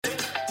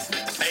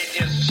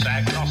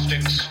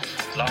agnostics,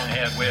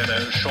 long-haired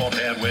weirdos,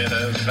 short-haired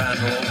weirdos,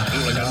 vandals,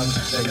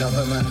 hooligans. The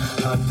government,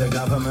 hug the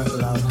government,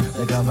 love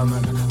the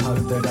government,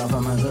 hug the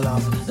government,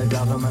 love the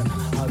government,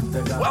 hug the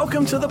government.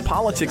 Welcome to The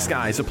Politics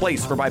Guys, a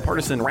place for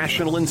bipartisan,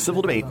 rational, and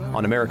civil debate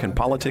on American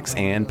politics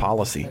and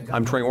policy.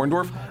 I'm Trey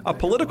Orndorff, a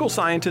political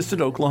scientist at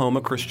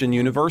Oklahoma Christian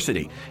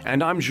University,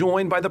 and I'm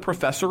joined by the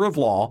professor of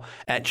law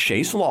at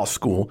Chase Law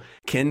School,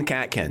 Ken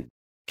Katkin.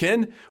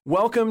 Ken,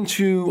 welcome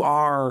to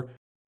our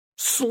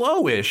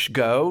slowish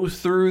go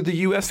through the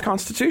U.S.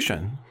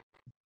 Constitution.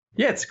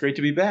 Yeah, it's great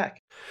to be back.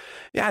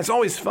 Yeah, it's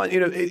always fun. You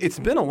know, it's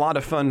been a lot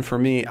of fun for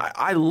me.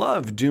 I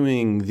love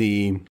doing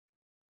the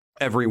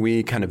every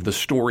week kind of the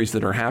stories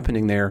that are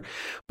happening there.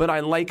 But I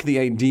like the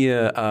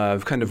idea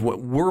of kind of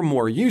what we're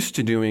more used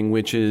to doing,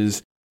 which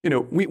is, you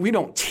know, we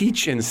don't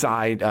teach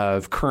inside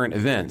of current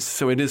events.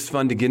 So it is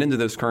fun to get into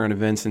those current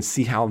events and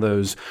see how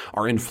those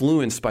are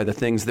influenced by the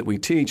things that we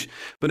teach.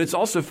 But it's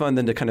also fun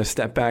then to kind of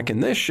step back in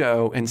this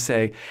show and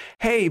say,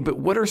 hey, but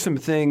what are some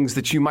things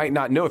that you might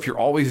not know if you're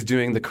always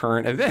doing the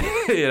current event?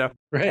 You know?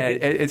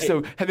 Right. And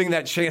so having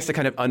that chance to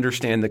kind of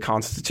understand the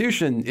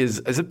Constitution is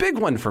a big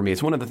one for me.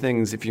 It's one of the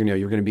things, if you know,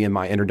 you're going to be in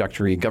my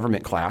introductory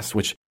government class,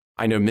 which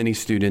I know many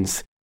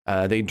students,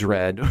 they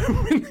dread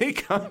when they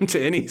come to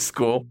any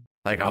school.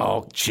 Like,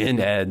 oh, gen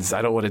eds,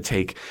 I don't want to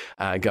take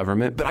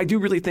government. But I do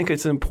really think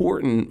it's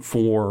important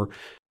for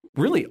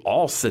really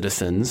all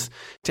citizens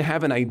to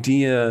have an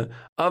idea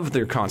of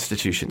their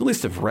Constitution, at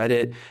least have read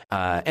it,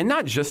 and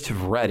not just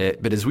have read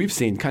it, but as we've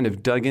seen, kind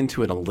of dug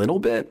into it a little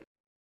bit.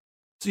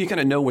 So you kind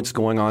of know what's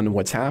going on and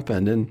what's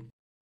happened. And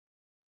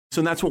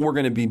so that's what we're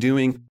going to be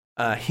doing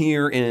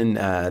here in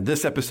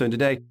this episode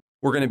today.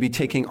 We're going to be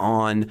taking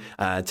on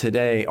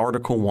today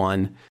Article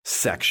 1,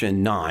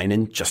 Section 9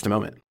 in just a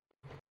moment.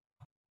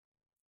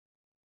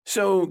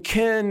 So,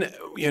 Ken,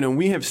 you know,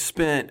 we have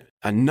spent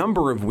a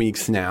number of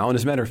weeks now, and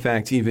as a matter of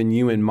fact, even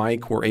you and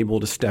Mike were able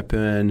to step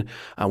in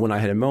when I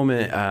had a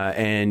moment,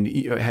 and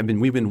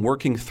we've been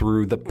working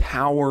through the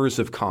powers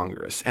of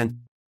Congress, and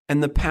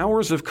the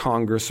powers of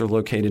Congress are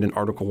located in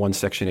Article 1,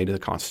 Section 8 of the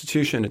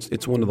Constitution.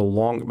 It's one of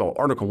the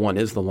Article 1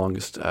 is the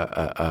longest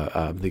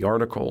of the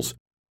articles,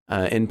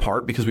 in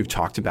part because we've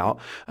talked about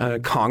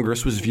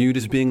Congress was viewed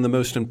as being the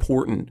most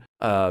important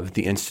of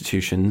the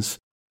institutions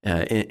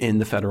in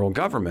the federal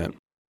government.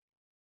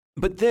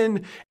 But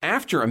then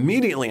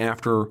immediately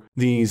after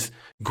these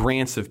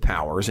grants of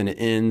powers, and it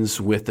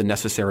ends with the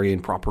necessary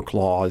and proper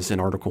clause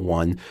in Article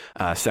 1,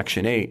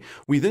 Section 8,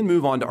 we then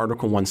move on to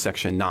Article 1,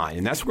 Section 9.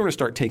 And that's what we're going to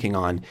start taking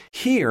on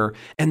here.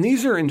 And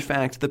these are, in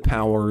fact, the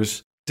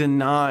powers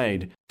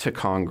denied to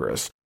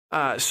Congress.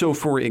 So,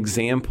 for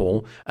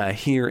example,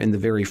 here in the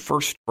very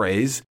first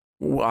phrase,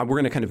 we're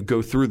going to kind of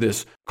go through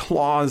this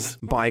clause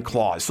by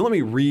clause. So let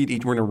me read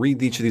we're going to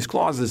read each of these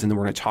clauses, and then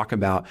we're going to talk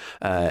about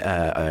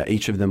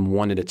each of them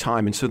one at a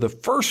time. And so the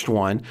first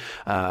one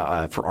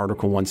for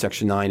Article 1,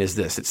 Section 9 is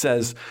this. It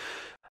says,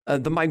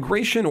 the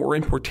migration or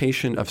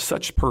importation of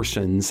such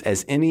persons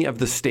as any of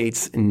the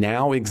states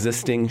now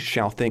existing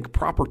shall think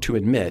proper to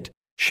admit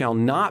shall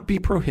not be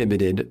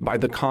prohibited by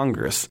the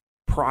Congress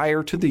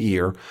prior to the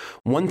year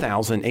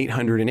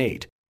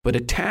 1808. But a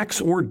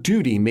tax or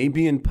duty may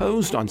be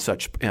imposed on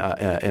such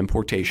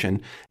importation,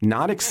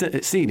 not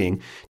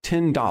exceeding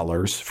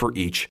 $10 for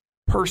each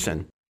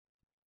person.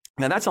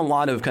 Now, that's a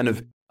lot of kind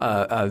of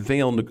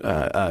veiled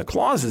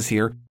clauses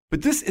here,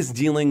 but this is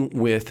dealing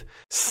with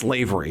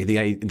slavery.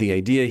 The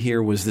idea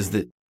here was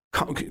that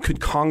could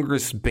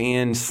Congress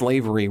ban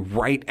slavery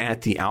right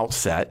at the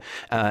outset?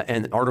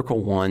 And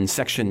Article 1,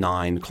 Section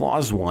 9,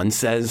 Clause 1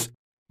 says,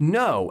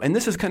 no, and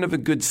this is kind of a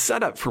good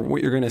setup for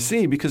what you're going to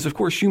see, because, of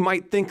course, you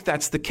might think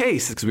that's the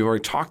case, because we've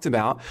already talked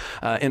about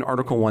in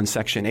Article 1,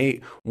 Section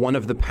 8, one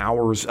of the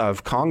powers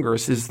of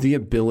Congress is the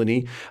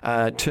ability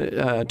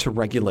to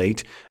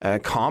regulate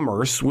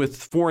commerce with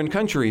foreign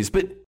countries,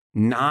 but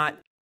not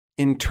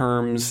in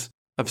terms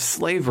of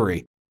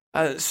slavery.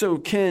 So,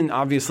 Ken,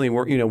 obviously,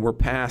 we're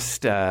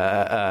past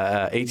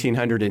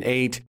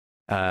 1808.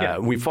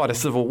 We fought a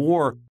civil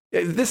war.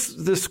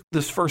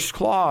 This first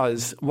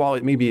clause, while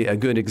it may be a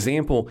good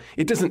example,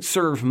 it doesn't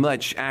serve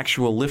much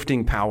actual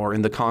lifting power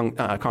in the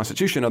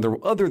Constitution,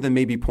 other than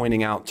maybe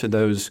pointing out to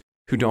those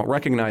who don't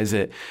recognize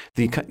it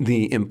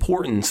the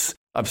importance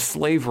of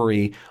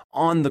slavery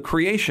on the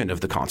creation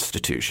of the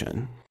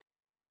Constitution.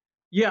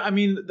 Yeah, I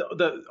mean,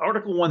 the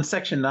Article 1,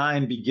 Section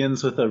 9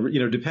 begins with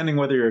depending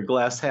whether you're a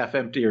glass half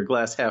empty or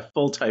glass half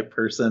full type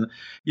person,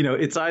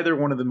 it's either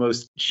one of the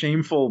most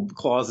shameful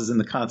clauses in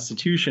the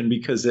Constitution,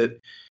 because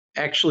it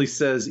actually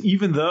says,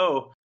 even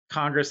though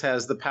Congress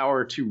has the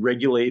power to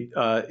regulate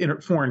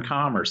foreign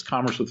commerce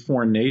with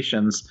foreign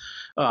nations,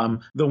 the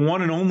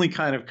one and only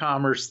kind of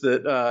commerce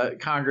that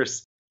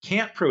Congress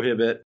can't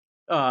prohibit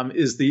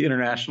is the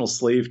international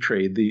slave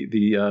trade,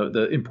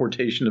 the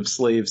importation of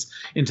slaves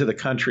into the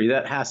country.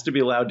 That has to be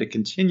allowed to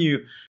continue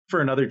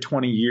for another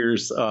 20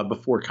 years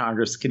before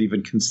Congress can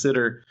even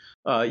consider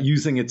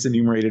using its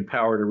enumerated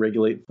power to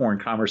regulate foreign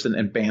commerce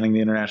and banning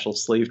the international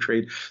slave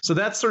trade. So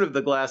that's sort of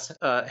the glass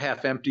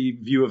half empty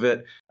view of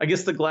it. I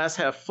guess the glass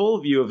half full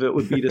view of it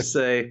would be to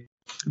say,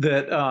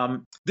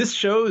 that this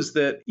shows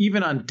that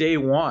even on day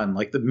one,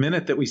 like the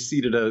minute that we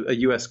seated a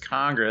U.S.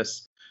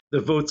 Congress, the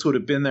votes would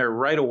have been there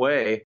right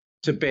away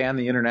to ban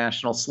the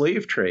international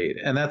slave trade.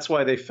 And that's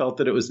why they felt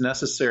that it was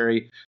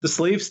necessary. The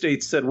slave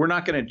states said, we're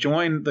not going to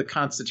join the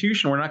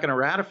Constitution. We're not going to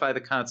ratify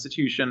the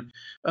Constitution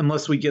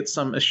unless we get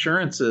some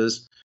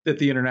assurances that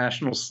the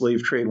international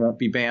slave trade won't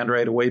be banned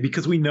right away,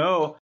 because we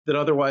know that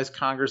otherwise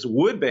Congress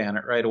would ban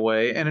it right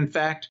away. And in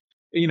fact,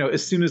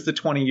 as soon as the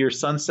 20-year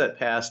sunset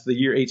passed, the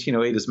year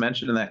 1808 is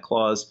mentioned in that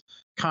clause,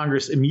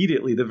 Congress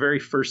immediately, the very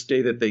first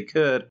day that they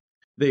could,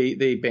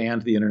 they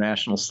banned the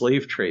international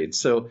slave trade.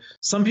 So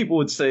some people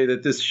would say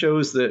that this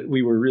shows that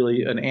we were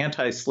really an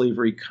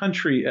anti-slavery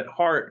country at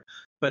heart,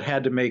 but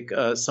had to make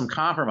some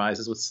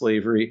compromises with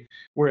slavery.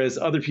 Whereas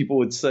other people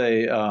would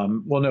say,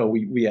 well, no,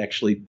 we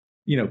actually,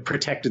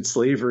 protected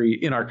slavery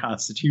in our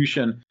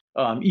Constitution,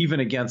 even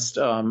against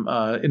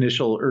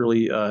initial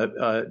early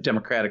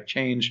democratic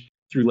change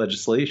through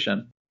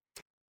legislation.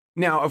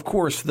 Now, of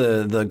course,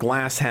 the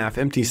glass half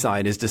empty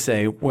side is to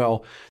say,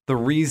 well, the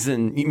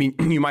reason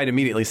you might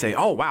immediately say,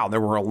 oh, wow,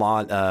 there were a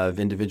lot of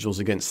individuals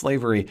against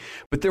slavery,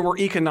 but there were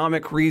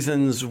economic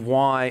reasons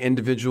why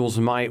individuals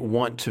might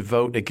want to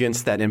vote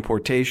against that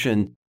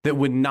importation that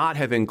would not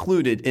have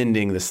included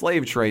ending the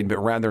slave trade, but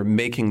rather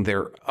making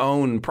their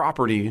own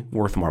property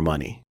worth more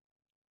money.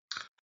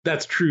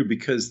 That's true,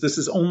 because this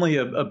is only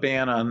a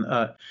ban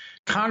on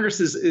Congress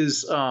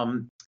is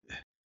going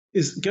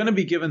to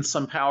be given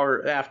some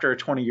power after a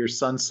 20-year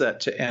sunset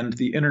to end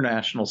the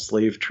international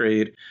slave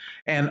trade.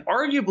 And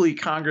arguably,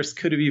 Congress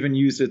could have even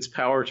used its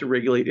power to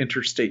regulate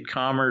interstate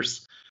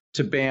commerce,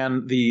 to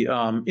ban the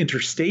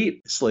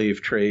interstate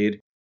slave trade.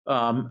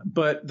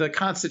 But the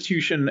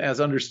Constitution, as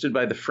understood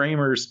by the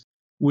framers,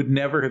 would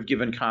never have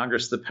given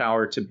Congress the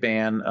power to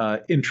ban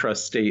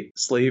intrastate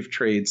slave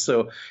trade.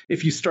 So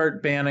if you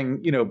start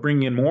banning,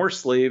 bringing in more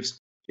slaves,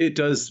 it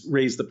does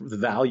raise the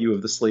value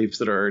of the slaves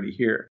that are already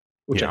here,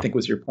 which I think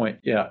was your point.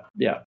 Yeah.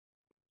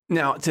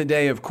 Now,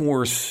 today, of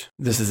course,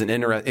 this is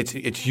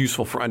it's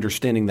useful for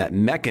understanding that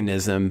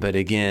mechanism. But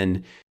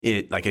again,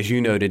 as you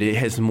noted, it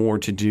has more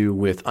to do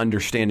with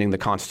understanding the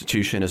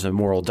Constitution as a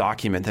moral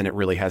document than it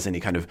really has any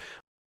kind of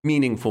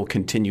meaningful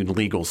continued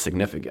legal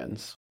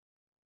significance.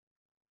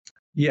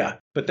 Yeah,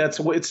 but that's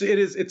what it's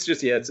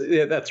just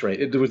that's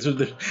right.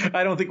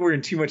 I don't think we're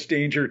in too much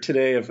danger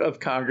today of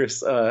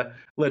Congress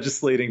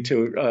legislating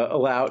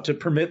to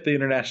permit the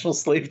international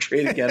slave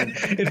trade again.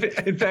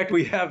 In fact,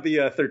 we have the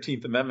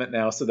 13th Amendment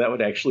now, so that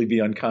would actually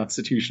be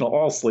unconstitutional.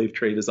 All slave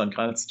trade is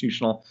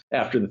unconstitutional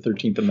after the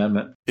 13th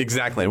Amendment.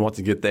 Exactly. I want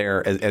to get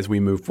there as we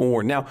move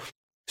forward. Now,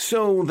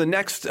 so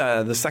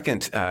the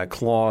second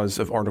clause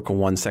of Article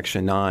 1,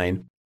 Section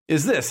 9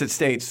 is this. It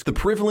states, the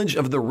privilege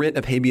of the writ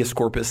of habeas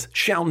corpus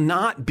shall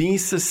not be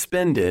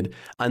suspended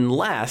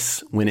unless,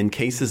 when in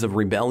cases of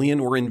rebellion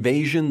or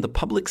invasion, the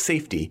public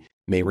safety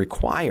may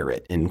require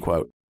it, end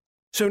quote.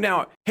 So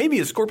now,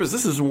 habeas corpus,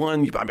 this is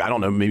one, I don't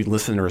know, maybe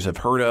listeners have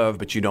heard of,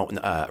 but you don't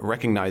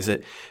recognize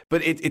it.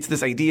 But it's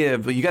this idea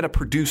of you got to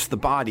produce the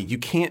body. You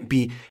can't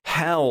be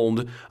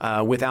held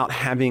without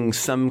having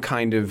some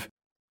kind of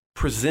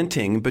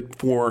presenting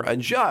before a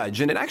judge.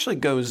 And it actually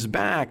goes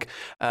back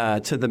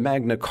to the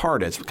Magna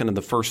Carta. It's kind of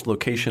the first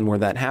location where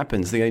that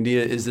happens. The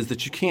idea is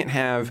that you can't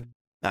have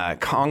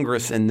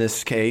Congress, in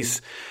this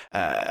case,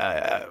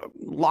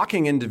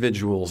 locking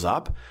individuals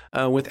up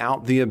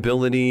without the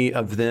ability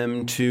of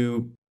them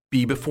to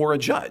be before a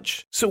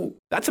judge. So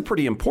that's a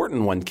pretty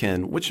important one,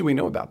 Ken. What should we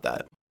know about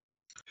that?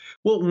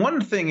 Well,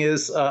 one thing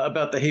is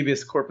about the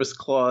habeas corpus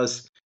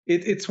clause.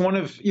 It's one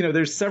of,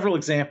 there's several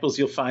examples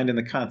you'll find in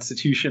the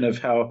Constitution of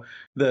how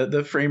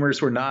the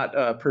framers were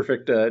not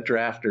perfect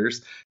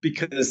drafters,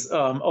 because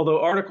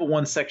although Article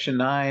 1, Section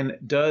 9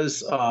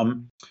 does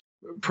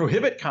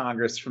prohibit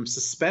Congress from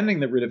suspending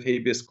the writ of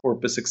habeas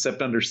corpus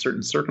except under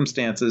certain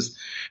circumstances,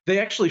 they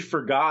actually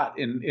forgot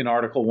in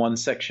Article 1,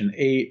 Section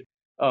 8,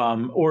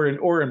 or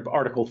in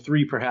Article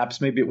 3,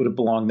 perhaps, maybe it would have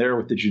belonged there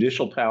with the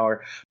judicial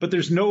power. But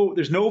there's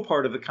no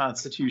part of the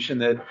Constitution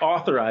that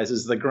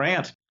authorizes the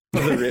grant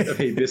of the writ of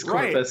habeas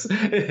corpus.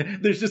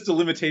 Right. There's just a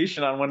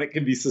limitation on when it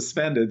can be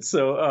suspended.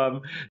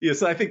 So,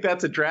 so I think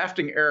that's a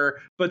drafting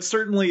error. But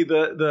certainly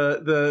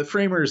the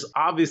framers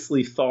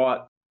obviously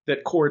thought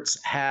that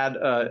courts had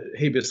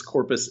habeas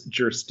corpus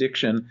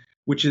jurisdiction,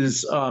 which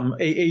is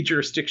a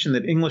jurisdiction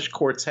that English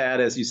courts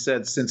had, as you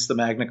said, since the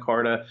Magna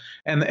Carta.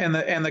 And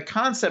the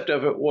concept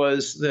of it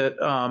was that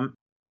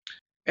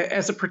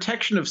as a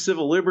protection of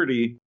civil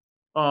liberty,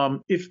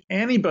 if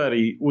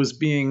anybody was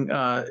being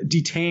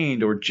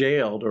detained or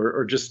jailed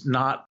or just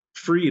not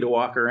free to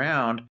walk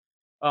around,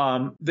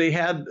 they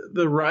had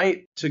the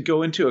right to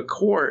go into a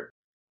court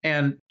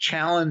and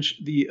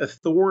challenge the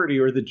authority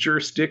or the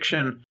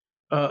jurisdiction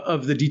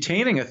of the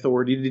detaining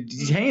authority to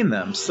detain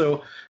them.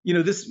 So,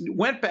 this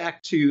went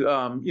back to,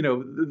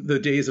 the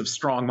days of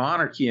strong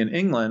monarchy in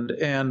England.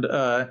 And,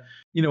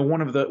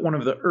 one of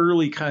the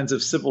early kinds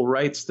of civil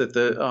rights that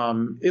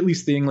at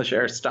least the English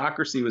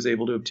aristocracy was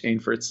able to obtain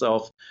for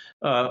itself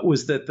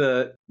was that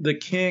the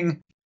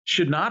king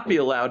should not be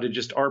allowed to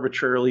just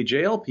arbitrarily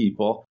jail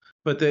people.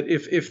 But that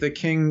if the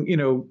king,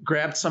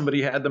 grabbed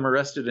somebody, had them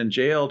arrested and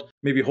jailed,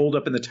 maybe holed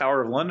up in the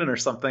Tower of London or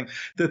something,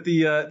 that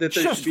there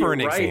just should be for a an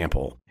right,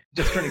 example.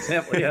 Just for an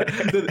example, yeah,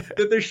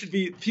 that there should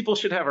be, people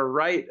should have a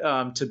right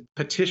to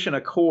petition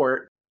a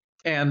court,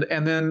 and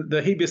then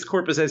the habeas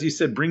corpus, as you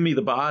said, bring me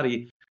the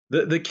body.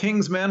 The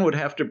king's men would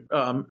have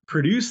to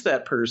produce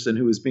that person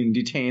who was being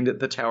detained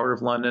at the Tower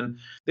of London.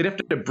 They'd have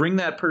to bring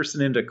that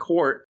person into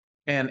court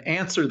and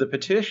answer the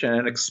petition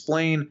and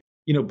explain,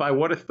 by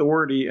what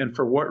authority and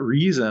for what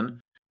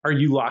reason are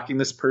you locking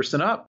this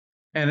person up?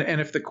 And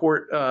if the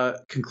court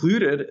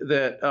concluded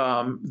that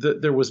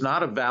there was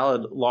not a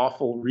valid,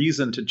 lawful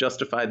reason to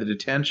justify the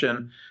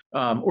detention,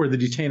 or the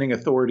detaining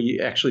authority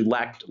actually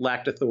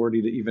lacked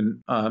authority to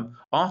even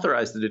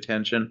authorize the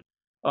detention,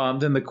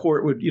 then the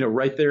court would,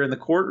 right there in the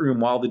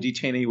courtroom while the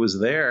detainee was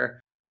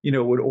there,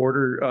 would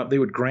order, they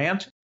would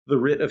grant the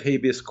writ of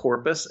habeas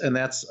corpus, and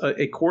that's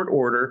a court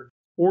order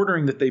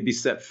ordering that they be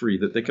set free,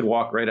 that they could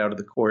walk right out of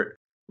the court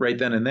right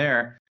then and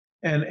there.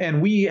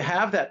 And we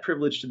have that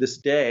privilege to this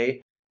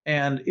day,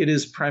 and it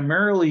is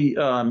primarily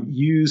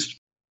used,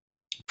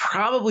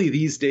 probably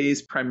these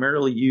days,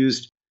 primarily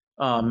used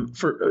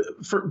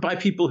by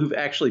people who've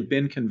actually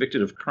been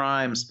convicted of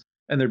crimes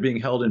and they're being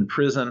held in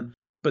prison.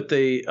 But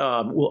they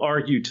will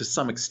argue to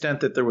some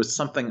extent that there was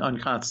something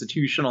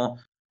unconstitutional,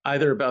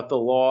 either about the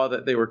law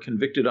that they were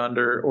convicted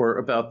under or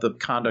about the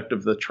conduct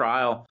of the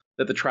trial,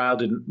 that the trial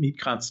didn't meet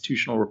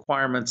constitutional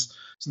requirements.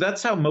 So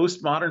that's how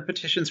most modern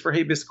petitions for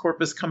habeas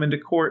corpus come into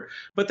court.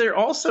 But there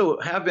also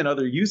have been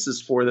other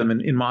uses for them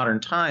in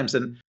modern times.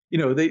 And,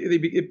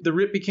 the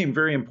writ became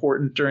very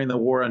important during the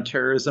war on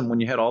terrorism when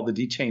you had all the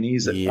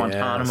detainees at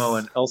Guantanamo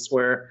and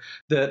elsewhere.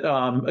 That,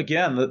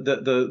 again,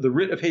 the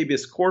writ of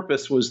habeas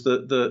corpus was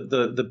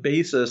the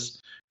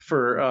basis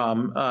for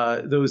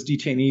those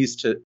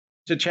detainees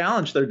to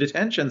challenge their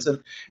detentions.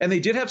 And they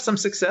did have some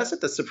success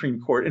at the Supreme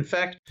Court. In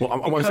fact, well,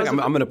 I'm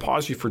going to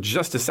pause you for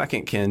just a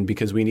second, Ken,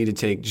 because we need to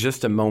take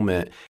just a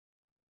moment.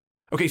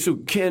 Okay, so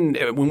Ken,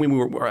 when we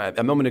were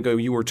a moment ago,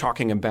 you were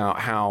talking about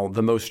how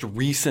the most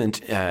recent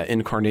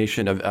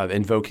incarnation of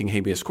invoking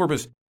habeas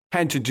corpus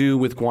had to do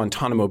with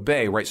Guantanamo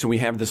Bay, right? So we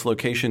have this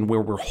location where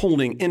we're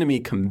holding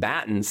enemy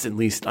combatants, at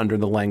least under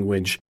the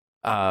language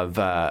of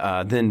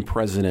then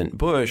President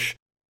Bush,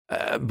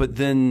 but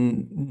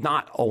then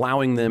not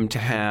allowing them to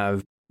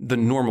have the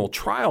normal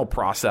trial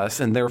process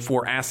and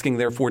therefore asking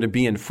to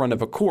be in front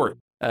of a court.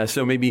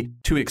 So maybe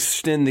to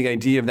extend the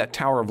idea of that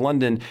Tower of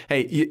London,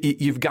 hey,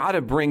 you've got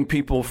to bring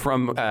people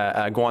from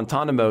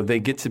Guantanamo. They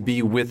get to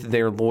be with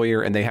their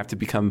lawyer and they have to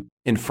become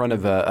in front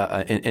of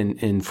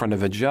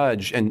a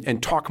judge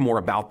and talk more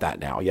about that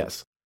now.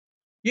 Yes.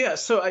 Yeah,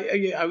 so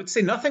I would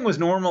say nothing was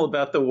normal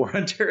about the war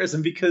on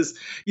terrorism because,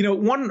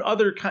 one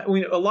other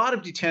a lot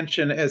of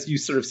detention, as you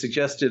sort of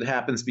suggested,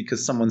 happens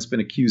because someone's been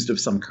accused of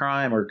some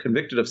crime or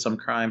convicted of some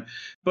crime.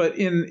 But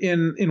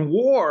in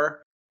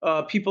war,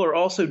 people are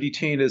also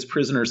detained as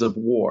prisoners of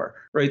war,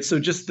 right? So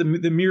just the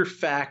mere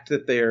fact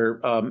that they're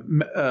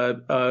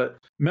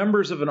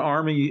members of an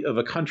army of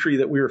a country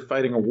that we are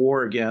fighting a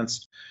war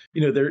against,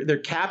 they're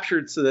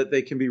captured so that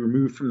they can be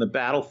removed from the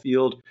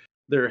battlefield.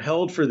 They're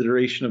held for the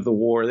duration of the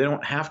war. They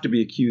don't have to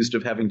be accused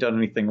of having done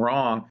anything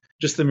wrong.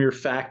 Just the mere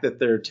fact that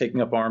they're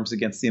taking up arms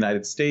against the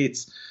United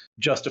States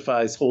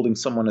justifies holding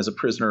someone as a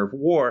prisoner of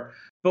war.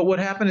 But what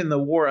happened in the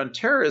war on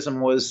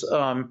terrorism was,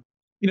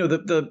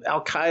 the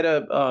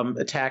Al-Qaeda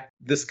attacked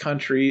this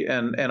country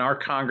and our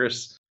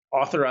Congress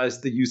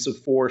authorized the use of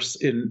force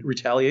in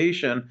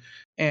retaliation.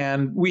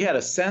 And we had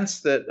a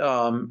sense that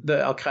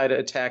the Al-Qaeda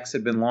attacks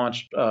had been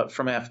launched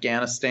from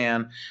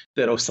Afghanistan,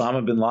 that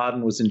Osama bin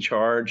Laden was in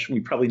charge.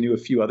 We probably knew a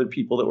few other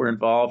people that were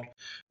involved.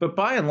 But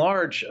by and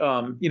large,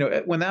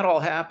 when that all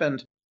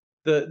happened,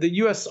 the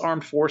U.S.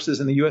 Armed Forces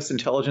and the U.S.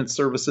 intelligence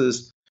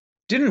services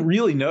didn't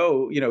really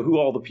know, who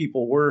all the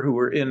people were who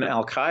were in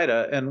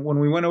Al-Qaeda. And when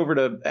we went over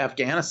to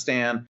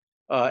Afghanistan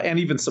and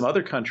even some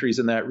other countries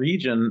in that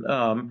region,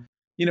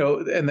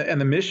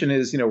 and the mission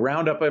is,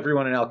 round up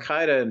everyone in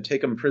Al-Qaeda and take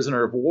them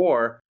prisoner of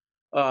war.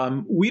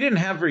 We didn't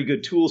have very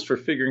good tools for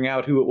figuring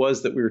out who it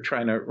was that we were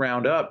trying to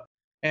round up.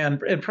 And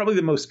probably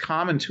the most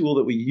common tool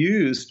that we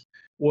used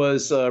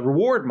was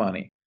reward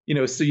money.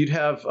 So you'd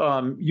have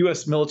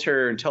U.S.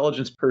 military or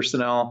intelligence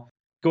personnel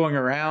going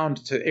around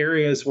to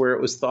areas where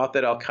it was thought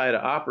that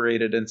Al-Qaeda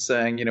operated and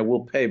saying,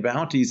 we'll pay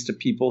bounties to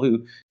people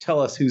who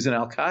tell us who's in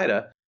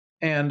Al-Qaeda.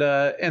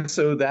 And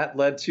so that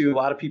led to a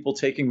lot of people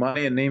taking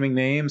money and naming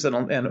names and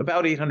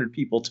about 800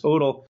 people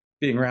total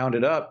being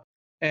rounded up.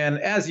 And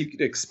as you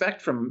could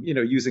expect from,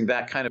 using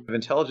that kind of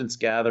intelligence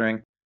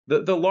gathering,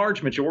 the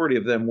large majority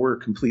of them were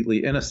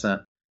completely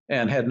innocent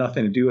and had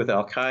nothing to do with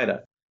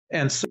Al-Qaeda.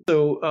 And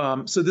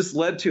so this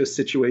led to a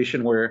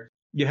situation where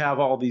you have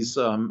all these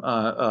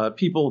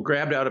people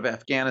grabbed out of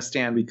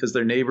Afghanistan because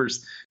their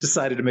neighbors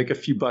decided to make a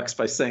few bucks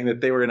by saying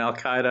that they were in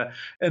Al-Qaeda,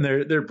 and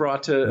they're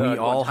brought to we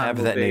all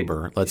have that Bay.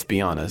 Neighbor. Let's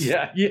be honest.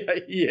 Yeah.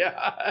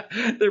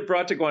 They're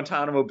brought to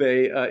Guantanamo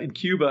Bay in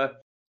Cuba,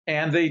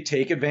 and they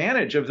take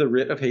advantage of the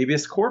writ of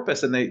habeas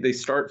corpus, and they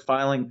start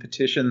filing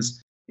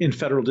petitions in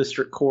federal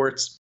district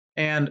courts.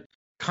 And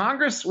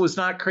Congress was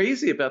not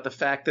crazy about the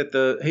fact that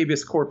the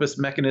habeas corpus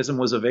mechanism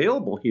was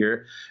available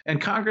here. And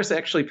Congress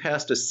actually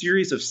passed a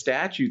series of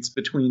statutes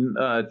between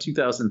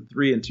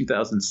 2003 and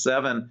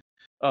 2007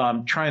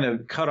 trying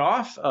to cut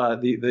off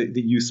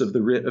the use of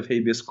the writ of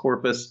habeas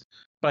corpus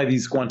by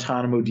these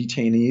Guantanamo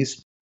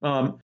detainees.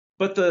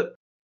 But the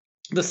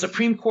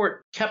Supreme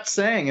Court kept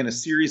saying in a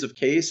series of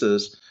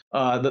cases,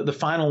 the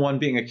final one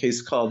being a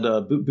case called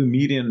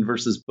Boumediene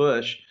versus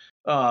Bush,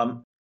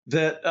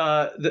 that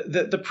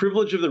the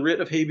privilege of the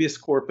writ of habeas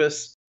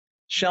corpus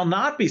shall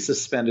not be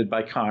suspended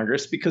by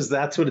Congress, because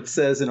that's what it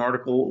says in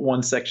Article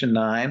 1, Section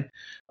 9,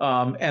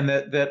 and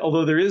that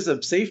although there is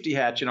a safety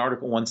hatch in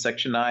Article 1,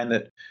 Section 9,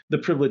 that the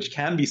privilege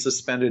can be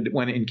suspended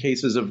when in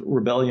cases of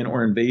rebellion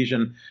or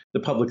invasion, the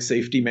public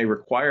safety may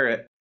require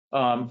it.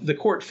 The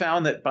court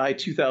found that by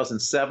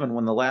 2007,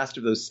 when the last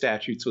of those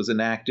statutes was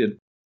enacted,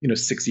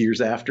 6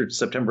 years after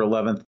September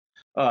 11th,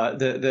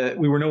 that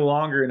we were no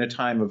longer in a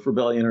time of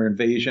rebellion or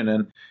invasion,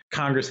 and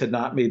Congress had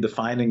not made the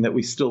finding that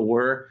we still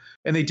were.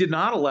 And they did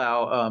not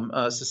allow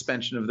a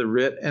suspension of the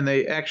writ, and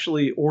they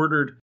actually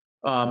ordered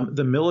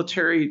the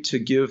military to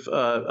give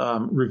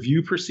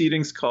review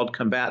proceedings called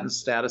combatant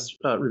status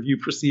review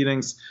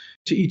proceedings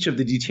to each of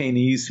the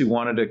detainees who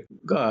wanted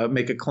to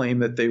make a claim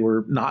that they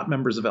were not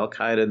members of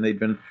al-Qaeda and they'd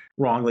been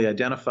wrongly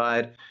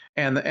identified.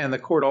 And the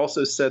court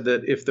also said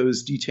that if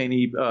those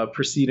detainee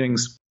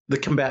proceedings, the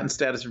combatant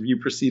status review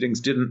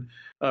proceedings, didn't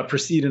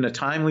proceed in a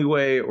timely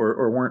way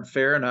or weren't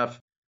fair enough,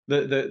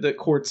 the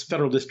courts,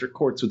 federal district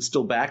courts, would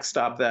still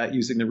backstop that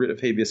using the writ of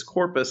habeas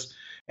corpus.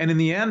 And in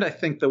the end, I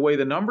think the way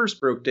the numbers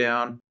broke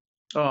down,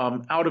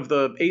 out of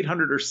the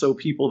 800 or so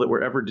people that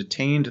were ever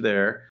detained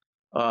there,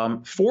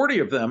 40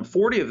 of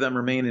them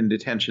remain in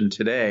detention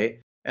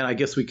today. And I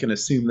guess we can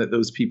assume that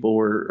those people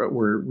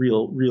were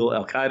real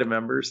al-Qaeda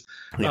members.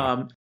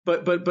 Yeah.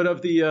 But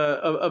of the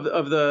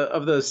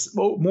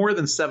more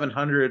than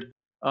 700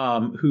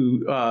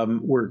 who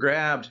were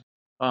grabbed,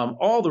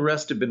 all the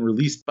rest have been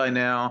released by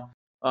now.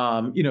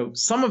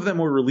 Some of them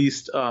were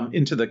released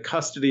into the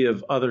custody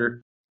of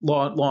other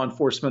law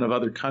enforcement of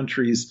other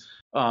countries,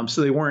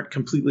 so they weren't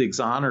completely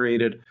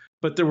exonerated.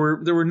 But there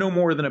were no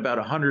more than about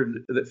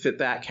 100 that fit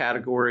that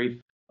category.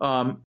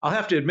 I'll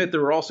have to admit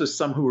there were also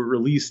some who were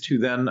released who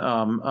then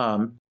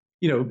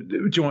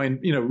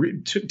joined,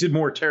 did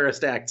more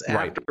terrorist acts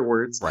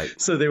afterwards. Right.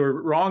 So they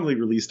were wrongly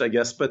released, I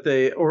guess, but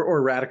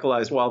or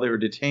radicalized while they were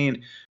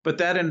detained. But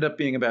that ended up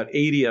being about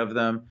 80 of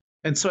them.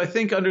 And so I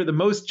think under the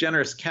most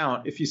generous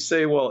count, if you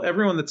say, well,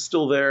 everyone that's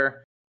still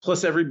there,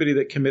 plus everybody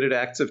that committed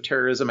acts of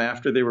terrorism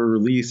after they were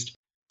released,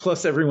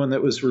 plus everyone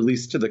that was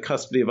released to the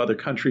custody of other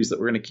countries that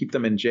were going to keep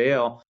them in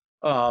jail,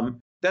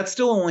 that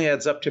still only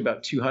adds up to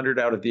about 200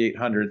 out of the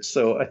 800.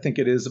 So I think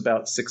it is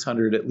about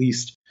 600 at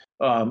least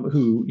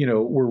who,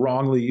 were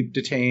wrongly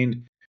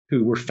detained,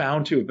 who were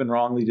found to have been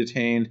wrongly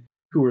detained,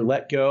 who were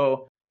let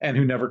go, and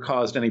who never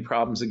caused any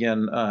problems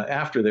again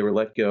after they were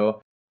let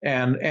go.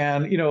 And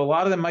a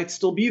lot of them might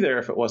still be there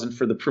if it wasn't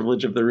for the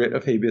privilege of the writ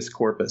of habeas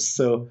corpus.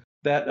 So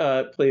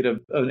that played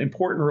an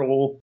important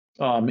role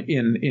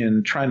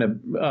in trying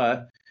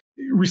to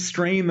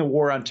restrain the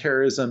war on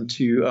terrorism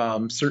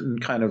to certain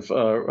kind of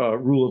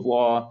rule of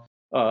law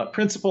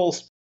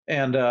principles.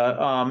 And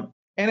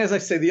as I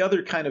say, the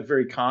other kind of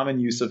very common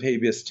use of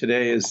habeas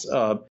today is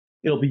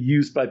it'll be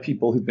used by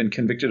people who've been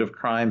convicted of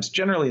crimes,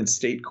 generally in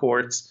state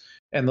courts,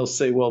 and they'll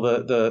say, well,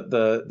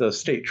 the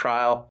state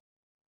trial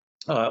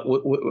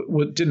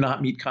did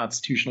not meet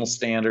constitutional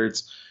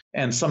standards.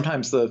 And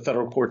sometimes the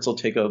federal courts will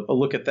take a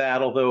look at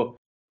that, although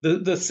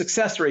the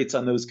success rates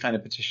on those kind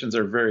of petitions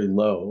are very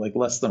low, like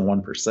less than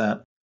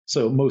 1%.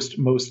 So most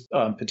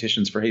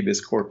petitions for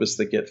habeas corpus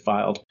that get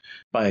filed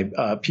by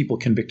people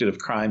convicted of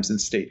crimes in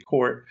state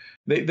court,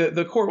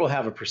 the court will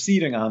have a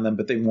proceeding on them,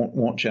 but they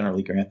won't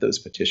generally grant those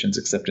petitions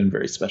except in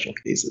very special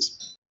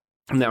cases.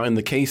 Now, in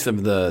the case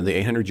of the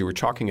 800 you were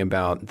talking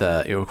about,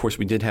 of course,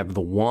 we did have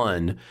the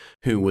one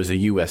who was a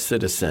U.S.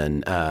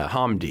 citizen,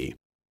 Hamdi,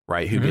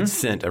 right, who gets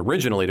sent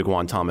originally to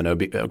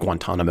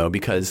Guantanamo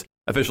because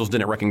officials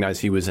didn't recognize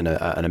he was an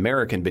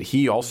American. But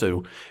he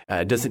also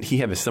doesn't he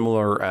have a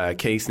similar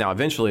case? Now,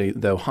 eventually,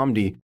 though,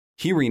 Hamdi,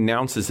 he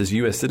renounces his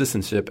U.S.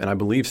 citizenship and I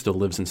believe still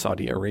lives in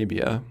Saudi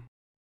Arabia.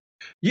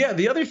 Yeah,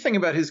 the other thing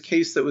about his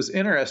case that was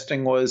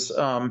interesting was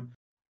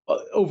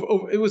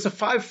it was a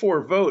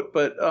 5-4 vote,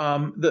 but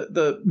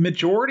the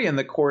majority in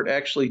the court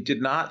actually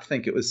did not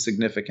think it was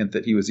significant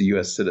that he was a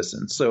U.S.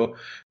 citizen. So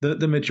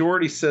the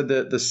majority said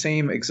that the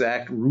same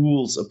exact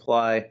rules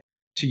apply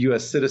to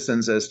U.S.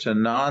 citizens as to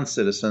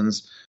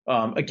non-citizens.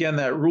 Again,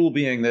 that rule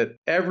being that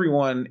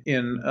everyone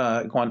in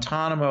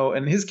Guantanamo,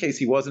 in his case,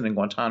 he wasn't in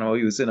Guantanamo.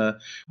 He was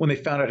when they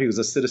found out he was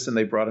a citizen,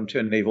 they brought him to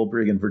a naval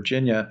brig in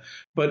Virginia.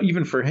 But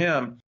even for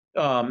him,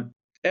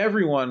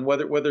 everyone,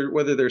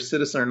 whether they're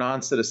citizen or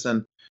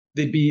non-citizen,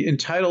 they'd be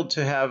entitled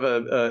to have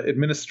a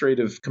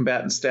administrative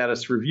combatant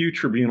status review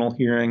tribunal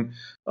hearing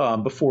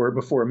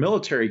before a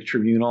military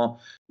tribunal,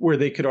 where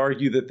they could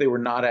argue that they were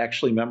not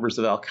actually members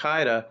of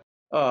Al-Qaeda.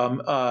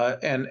 And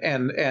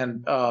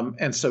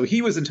so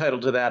he was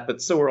entitled to that,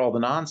 but so were all the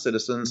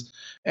non-citizens,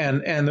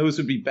 and those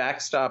would be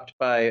backstopped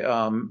by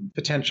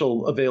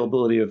potential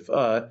availability of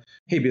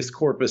habeas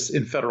corpus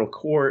in federal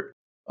court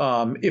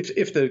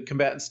if the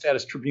combatant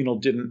status tribunal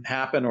didn't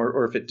happen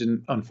or if it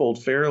didn't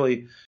unfold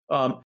fairly.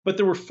 But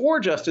there were 4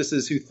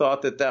 justices who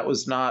thought that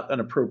was not an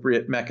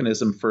appropriate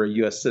mechanism for a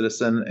U.S.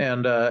 citizen,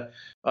 and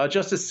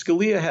Justice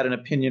Scalia had an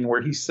opinion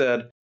where he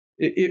said,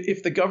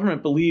 if the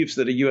government believes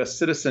that a U.S.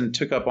 citizen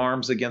took up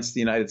arms against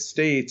the United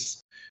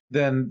States,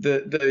 then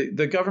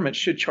the government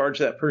should charge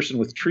that person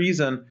with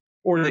treason,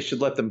 or they should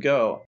let them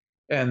go.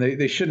 And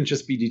they shouldn't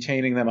just be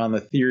detaining them on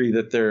the theory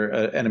that they're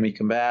an enemy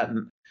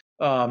combatant.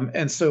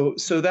 And so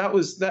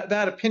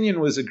that opinion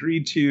was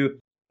agreed to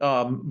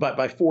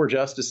by 4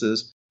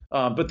 justices.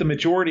 But the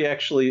majority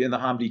actually in the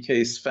Hamdi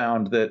case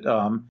found that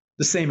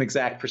the same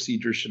exact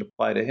procedure should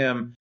apply to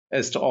him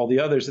as to all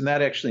the others. And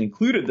that actually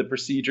included the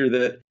procedure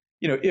that,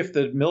 if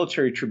the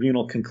military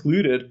tribunal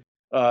concluded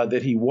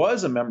that he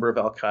was a member of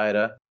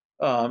Al-Qaeda,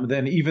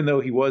 then even though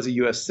he was a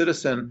U.S.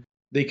 citizen,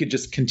 they could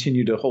just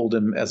continue to hold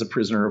him as a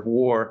prisoner of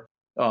war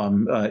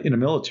in a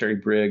military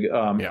brig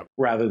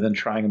rather than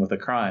trying him with a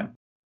crime.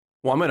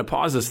 Well, I'm going to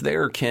pause us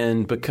there,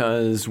 Ken,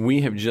 because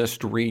we have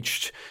just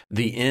reached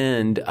the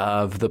end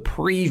of the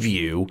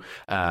preview,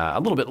 a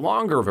little bit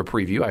longer of a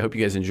preview. I hope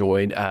you guys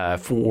enjoyed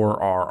for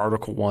our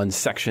Article 1,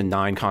 Section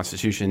 9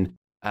 Constitution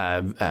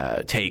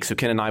take. So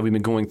Ken and I, we've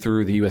been going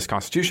through the U.S.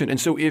 Constitution. And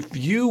so if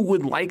you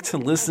would like to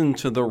listen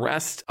to the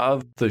rest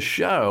of the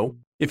show,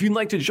 if you'd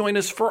like to join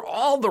us for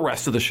all the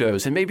rest of the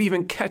shows and maybe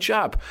even catch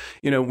up,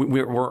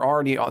 we're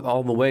already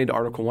all the way to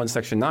Article 1,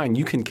 Section 9.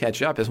 You can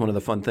catch up as one of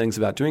the fun things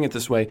about doing it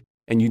this way.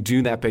 And you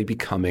do that by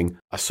becoming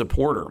a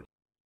supporter.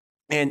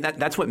 And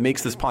that's what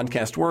makes this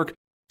podcast work.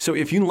 So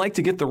if you'd like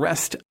to get the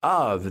rest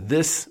of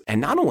this,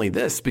 and not only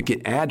this, but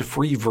get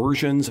ad-free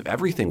versions of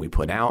everything we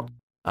put out,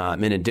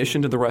 in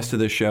addition to the rest of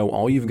the show,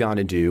 all you've got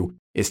to do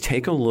is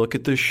take a look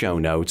at the show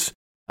notes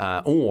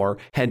or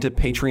head to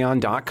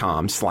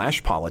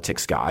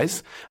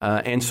patreon.com/politicsguys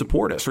and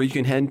support us. Or you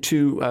can head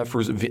to,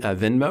 for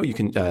Venmo, you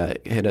can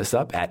hit us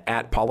up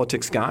at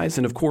politicsguys.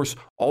 And of course,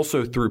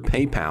 also through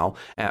PayPal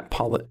at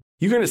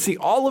You're going to see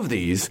all of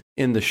these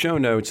in the show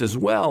notes, as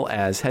well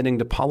as heading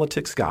to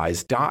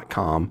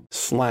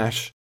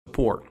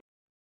politicsguys.com/support.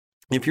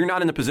 If you're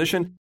not in a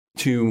position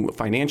to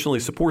financially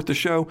support the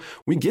show,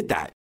 we get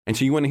that. And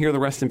so you want to hear the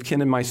rest of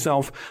Ken and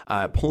myself,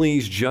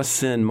 please just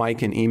send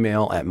Mike an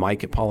email at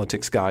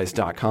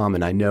mike@politicsguys.com,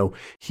 and I know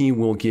he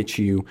will get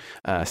you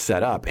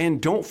set up. And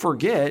don't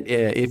forget,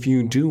 if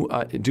you do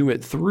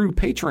it through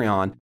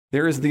Patreon,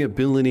 there is the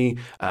ability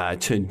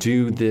to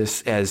do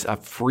this as a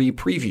free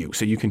preview.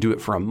 So you can do it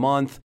for a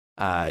month.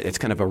 It's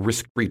kind of a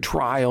risk-free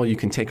trial. You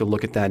can take a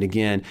look at that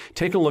again.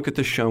 Take a look at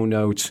the show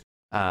notes.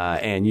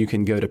 And you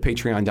can go to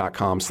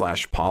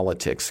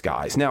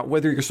patreon.com/politicsguys. Now,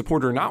 whether you're a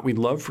supporter or not, we'd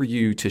love for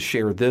you to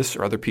share this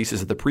or other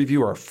pieces of the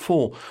preview or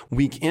full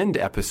weekend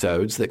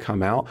episodes that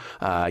come out.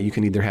 You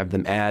can either have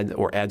them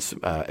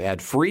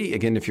ad free.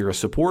 Again, if you're a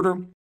supporter,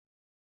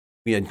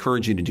 we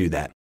encourage you to do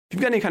that. If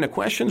you've got any kind of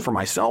questions for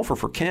myself or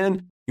for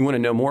Ken, you want to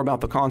know more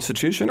about the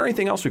Constitution or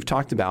anything else we've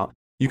talked about,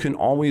 you can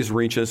always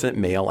reach us at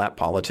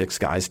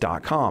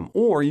mail@politicsguys.com,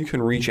 or you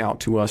can reach out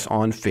to us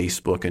on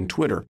Facebook and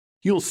Twitter.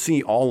 You'll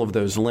see all of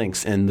those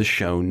links in the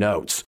show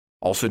notes.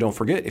 Also, don't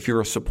forget, if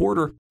you're a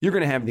supporter, you're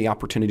going to have the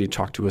opportunity to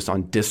talk to us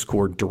on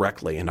Discord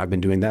directly, and I've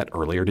been doing that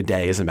earlier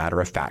today, as a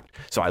matter of fact.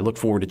 So I look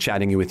forward to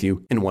chatting with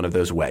you in one of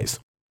those ways.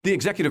 The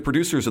executive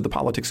producers of the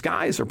Politics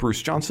Guys are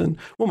Bruce Johnson,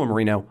 Wilma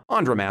Marino,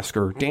 Andra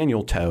Masker,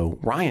 Daniel Toe,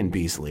 Ryan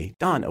Beasley,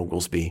 Don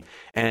Oglesby,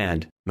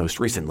 and most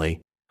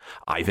recently,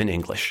 Ivan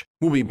English.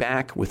 We'll be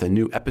back with a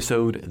new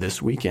episode this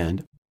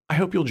weekend. I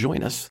hope you'll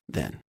join us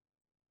then.